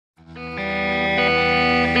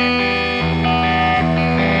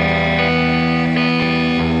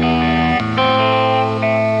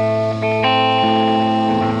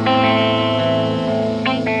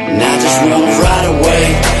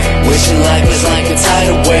is like a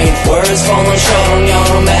tidal wave. Words falling short on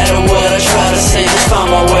y'all, no matter what I try to say, just find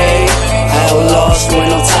my way. Lost with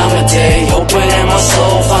no time of day, hoping that my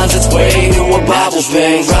soul finds its way to a Bible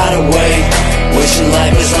page. Right away, wishing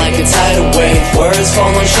life is like a tidal wave. Words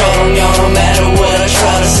falling short on y'all, no matter what I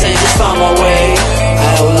try to say, just find my way.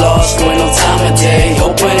 Lost with no time of day,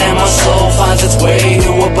 hoping that my soul finds its way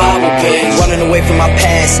to a Bible page. Running away from my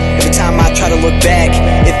past, every time I try to look back,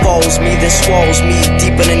 it follows me, then swallows me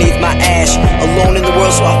deep underneath my ash. Alone in the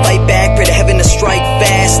world, so I fight back, pray to heaven to strike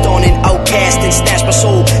fast on an outcast and snatch my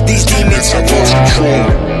soul. These demons have lost control.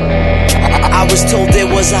 I was told there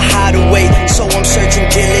was a hideaway, so I'm searching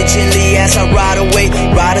diligently as I ride away.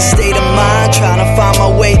 Ride a state of mind, trying to find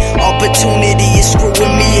my way. Opportunity is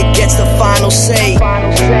screwing me, it gets the final say.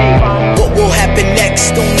 What will happen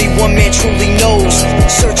next? Only one man truly knows.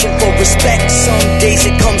 Searching for respect, some days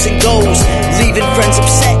it comes and goes. Leaving friends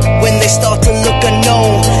upset when they start to look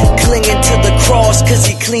unknown. Clinging to the cross, cause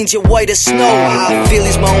he cleans you white as snow. I feel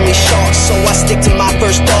he's my only shot, so I stick to my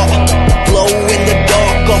first thought. Glow in the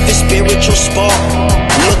dark off his spiritual spark.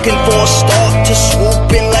 Looking for a start to swoop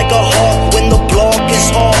in like a hawk. When the block is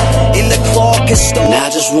hard and the clock is stalled. Now I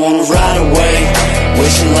just wanna ride away,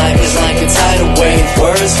 wishing life is like a tidal wave.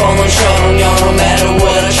 Words falling short on y'all, no matter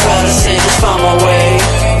what I try to say, just find my way.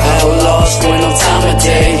 Lost with no time of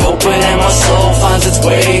day, hoping that my soul finds its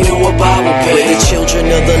way to a Bible page. We're the children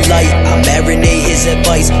of the light, I marinate his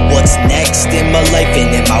advice. What's next in my life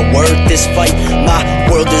and am I worth this fight? My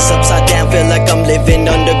world is upside down, feel like I'm living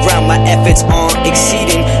underground. My efforts aren't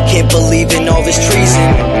exceeding, can't believe in all this treason.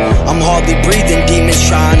 I'm hardly breathing, demons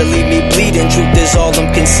trying to leave me bleeding. Truth is all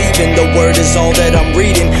I'm conceiving, the word is all that I'm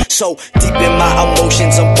reading. So deep in my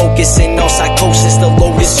emotions, I'm focusing on psychosis. The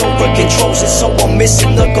load is over controls it, so I'm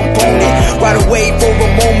missing the component. Right away for a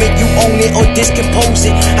moment, you own it or discompose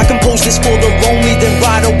it. I compose this for the lonely, then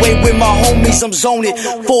ride away with my homies. I'm zoning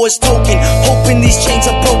for his token, hoping these chains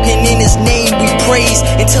are broken. In his name we praise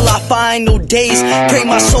until our final days. Pray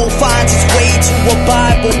my soul finds its way to a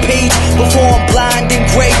Bible page before I'm blind and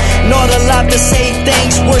gray. Not alive to say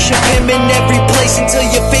thanks, worship him in every place until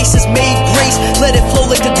your face is made grace. Let it flow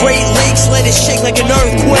like the Great Lakes, let it shake like an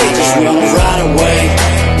earthquake. I just wanna ride away,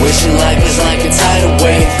 wishing life is like a tidal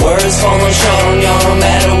wave. Words falling short on y'all, no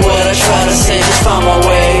matter what I try to say, just find my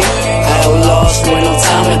way. Lost with no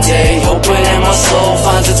time of day, hoping that my soul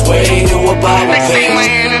finds its way to a Bible page. They say my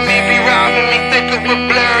enemy be robbing me thicker with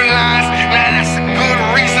blurry lines. Now that's a good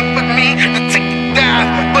reason for me to take a dive.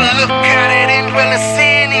 But look how that end, well the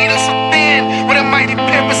sin eater so thin. With a mighty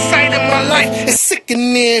parasite in my life, it's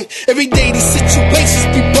sickening. Every day these situations,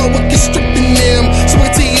 people are stripping them. So I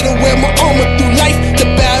continue to wear my armor through life to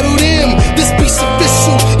battle them. This piece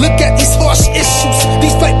official, look at these harsh issues.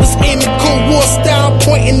 These vipers aiming Cold War style,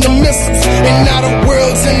 pointing the missiles. And now the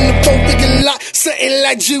world's in the boat, thinking like something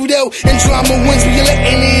like judo. And drama wins when you're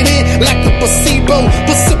letting it in like a placebo.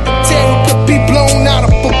 Precipitator could be blown out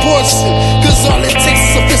of proportion, cause all it takes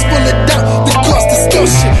is a fistful of doubt to cause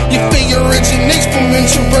discussion. Your fear originates from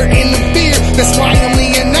introverting the fear. That's why I'm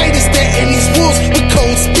Leonidas, that in these wolves with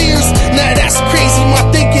cold spears. Now that's crazy, my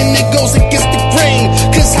thinking it goes against the grain.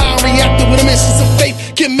 Cause how I reacted with the missions of faith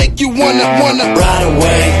can make you wanna ride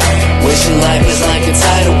away, wishing life is like a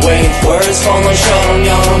tidal wave. Words falling short on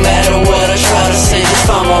y'all, no matter what I try to say, just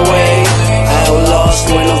find my way. Lost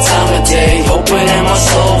with no time of day, hoping that my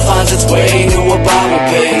soul finds its way to a Bible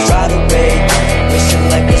page. Ride away, wishing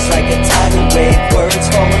life is like a tidal wave. Words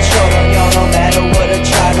falling short on y'all, no matter what I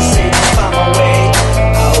try to say, just find my way.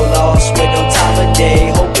 Lost with no time of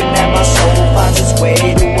day, hoping that my soul finds its way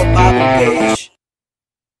to a Bible page.